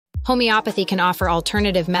Homeopathy can offer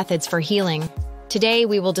alternative methods for healing. Today,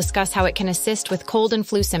 we will discuss how it can assist with cold and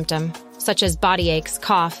flu symptoms, such as body aches,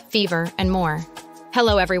 cough, fever, and more.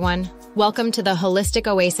 Hello, everyone. Welcome to the Holistic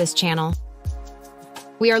Oasis channel.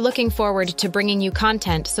 We are looking forward to bringing you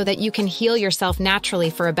content so that you can heal yourself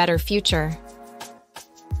naturally for a better future.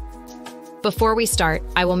 Before we start,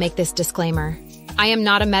 I will make this disclaimer. I am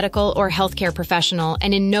not a medical or healthcare professional,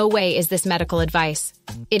 and in no way is this medical advice.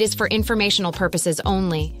 It is for informational purposes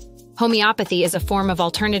only. Homeopathy is a form of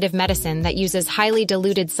alternative medicine that uses highly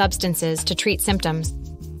diluted substances to treat symptoms.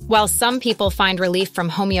 While some people find relief from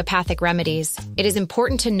homeopathic remedies, it is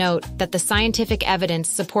important to note that the scientific evidence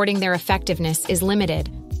supporting their effectiveness is limited.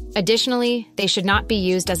 Additionally, they should not be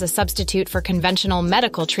used as a substitute for conventional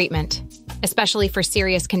medical treatment, especially for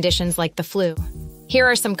serious conditions like the flu. Here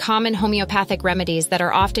are some common homeopathic remedies that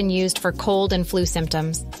are often used for cold and flu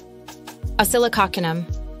symptoms.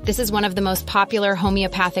 Oscillococcinum. This is one of the most popular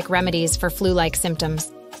homeopathic remedies for flu-like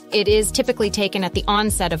symptoms. It is typically taken at the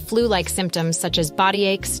onset of flu-like symptoms such as body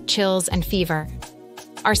aches, chills, and fever.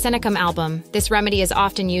 Arsenicum album. This remedy is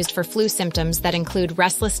often used for flu symptoms that include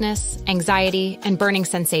restlessness, anxiety, and burning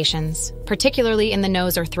sensations, particularly in the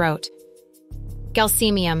nose or throat.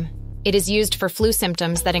 Gelsemium. It is used for flu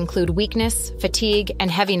symptoms that include weakness, fatigue, and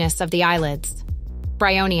heaviness of the eyelids.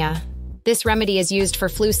 Bryonia. This remedy is used for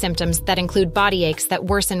flu symptoms that include body aches that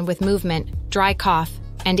worsen with movement, dry cough,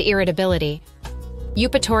 and irritability.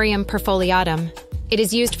 Eupatorium perfoliatum. It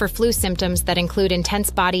is used for flu symptoms that include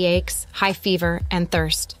intense body aches, high fever, and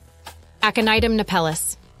thirst. Aconitum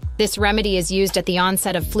napellus. This remedy is used at the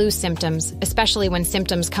onset of flu symptoms, especially when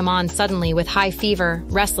symptoms come on suddenly with high fever,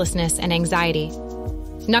 restlessness, and anxiety.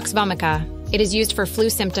 Nux vomica. It is used for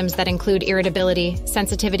flu symptoms that include irritability,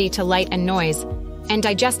 sensitivity to light and noise, and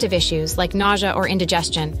digestive issues like nausea or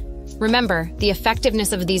indigestion. Remember, the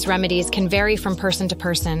effectiveness of these remedies can vary from person to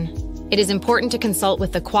person. It is important to consult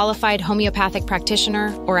with a qualified homeopathic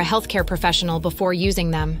practitioner or a healthcare professional before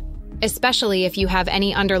using them, especially if you have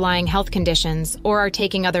any underlying health conditions or are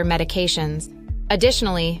taking other medications.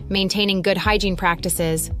 Additionally, maintaining good hygiene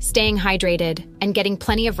practices, staying hydrated, and getting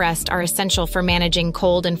plenty of rest are essential for managing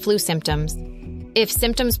cold and flu symptoms. If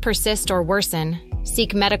symptoms persist or worsen,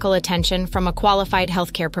 seek medical attention from a qualified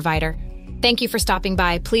healthcare provider. Thank you for stopping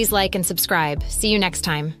by. Please like and subscribe. See you next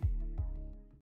time.